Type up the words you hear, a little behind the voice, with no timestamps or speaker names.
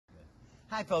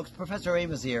Hi folks, Professor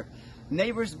Amos here.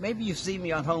 Neighbors, maybe you've seen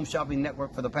me on Home Shopping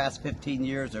Network for the past 15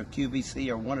 years or QVC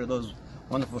or one of those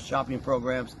wonderful shopping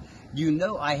programs. You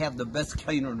know I have the best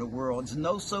cleaner in the world. It's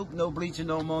no soap, no bleach, and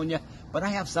no ammonia, but I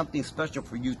have something special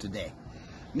for you today.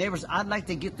 Neighbors, I'd like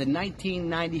to get the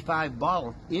 1995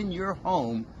 bottle in your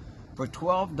home for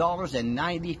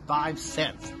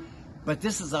 $12.95. But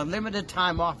this is a limited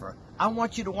time offer. I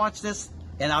want you to watch this,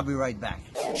 and I'll be right back.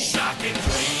 Shock and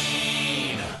clean.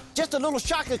 Just a little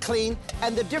shock and clean,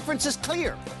 and the difference is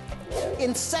clear.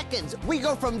 In seconds, we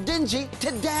go from dingy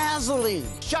to dazzling.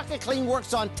 Shock and Clean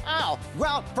works on tile,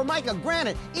 grout, formica,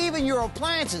 granite, even your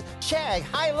appliances, shag,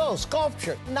 high-low,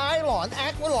 sculpture, nylon,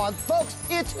 aqualon. Folks,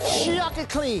 it's Shock and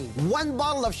Clean. One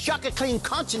bottle of Shock and Clean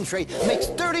concentrate makes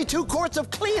 32 quarts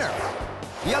of cleaner.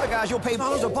 The other guys, you'll pay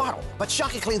 $5 a bottle, but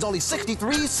Shock and Clean's only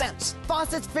 63 cents.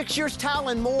 Faucets, fixtures, tile,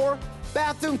 and more.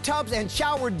 Bathroom tubs and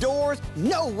shower doors,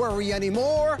 no worry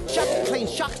anymore. Shock and Clean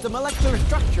shocks the molecular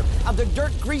structure of the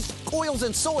dirt, grease, coils,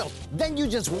 and soil. Then you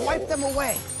just wipe them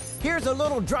away. Here's a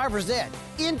little driver's ed.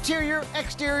 Interior,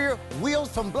 exterior, wheels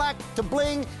from black to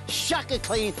bling. Shock and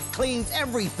Clean cleans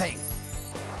everything.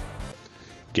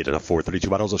 Get enough for 32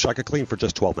 bottles of Shock and Clean for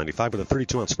just $12.95 with a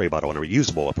 32-ounce spray bottle and a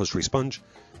reusable upholstery sponge.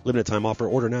 Limited time offer.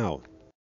 Order now.